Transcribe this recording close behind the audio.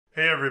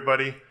Hey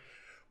everybody,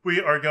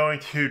 we are going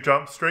to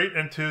jump straight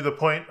into the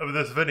point of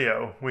this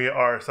video. We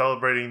are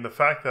celebrating the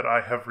fact that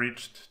I have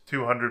reached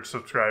 200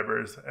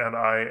 subscribers, and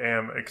I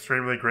am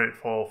extremely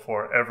grateful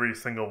for every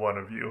single one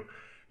of you.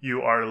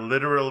 You are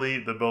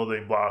literally the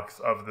building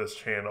blocks of this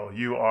channel.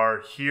 You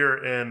are here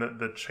in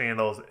the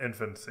channel's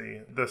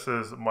infancy. This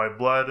is my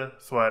blood,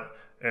 sweat,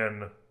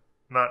 and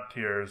not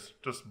tears,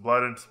 just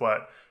blood and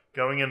sweat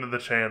going into the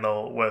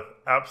channel with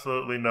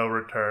absolutely no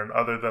return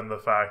other than the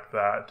fact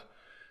that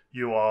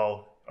you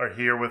all are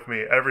here with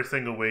me every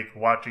single week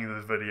watching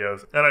these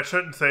videos. And I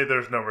shouldn't say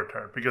there's no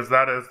return, because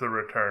that is the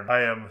return.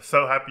 I am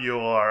so happy you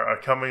all are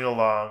coming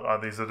along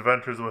on these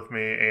adventures with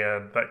me,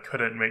 and that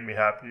couldn't make me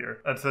happier.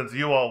 And since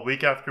you all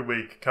week after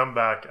week come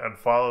back and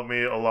follow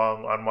me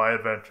along on my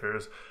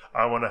adventures,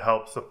 I want to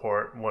help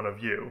support one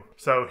of you.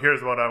 So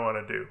here's what I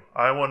want to do.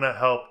 I want to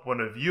help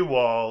one of you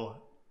all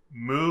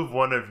move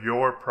one of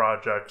your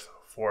projects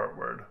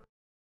forward.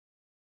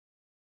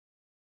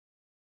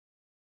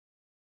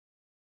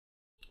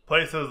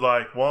 Places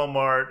like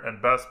Walmart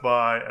and Best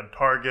Buy and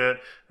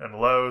Target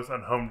and Lowe's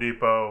and Home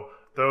Depot,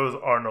 those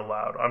aren't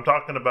allowed. I'm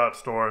talking about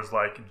stores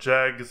like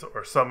Jegs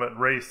or Summit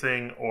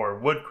Racing or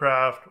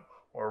Woodcraft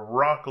or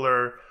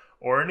Rockler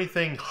or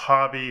anything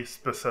hobby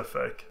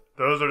specific.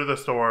 Those are the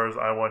stores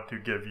I want to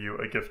give you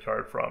a gift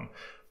card from.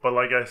 But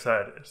like I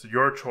said, it's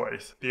your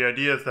choice. The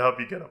idea is to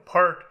help you get a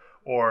part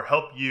or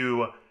help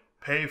you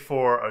pay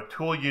for a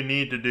tool you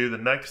need to do the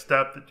next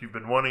step that you've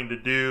been wanting to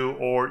do,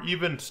 or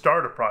even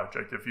start a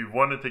project. If you've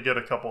wanted to get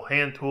a couple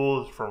hand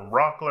tools from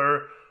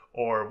Rockler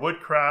or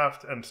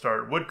Woodcraft and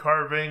start wood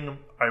carving,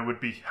 I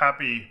would be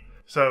happy.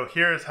 So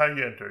here's how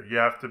you enter. You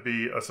have to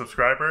be a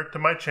subscriber to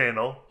my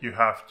channel, you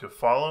have to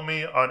follow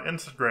me on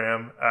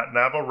Instagram at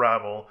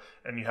NabilRavel,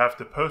 and you have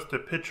to post a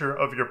picture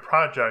of your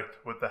project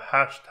with the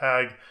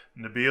hashtag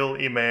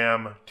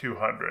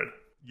NabilImam200.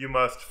 You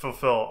must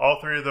fulfill all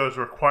three of those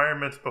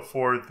requirements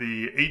before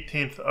the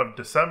 18th of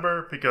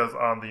December, because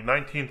on the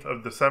 19th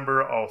of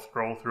December, I'll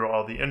scroll through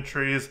all the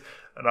entries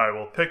and I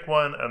will pick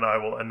one and I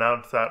will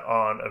announce that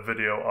on a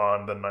video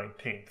on the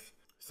 19th.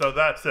 So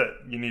that's it.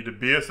 You need to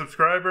be a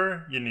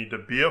subscriber, you need to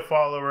be a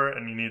follower,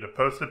 and you need to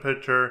post a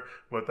picture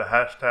with the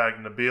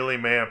hashtag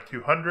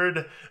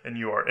NabilImam200, and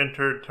you are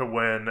entered to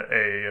win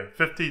a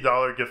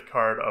 $50 gift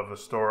card of a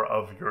store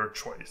of your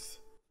choice.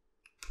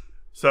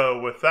 So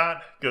with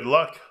that, good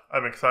luck.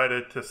 I'm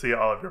excited to see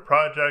all of your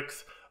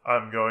projects.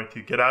 I'm going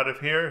to get out of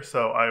here,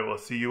 so I will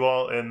see you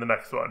all in the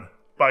next one.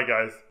 Bye,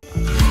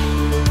 guys.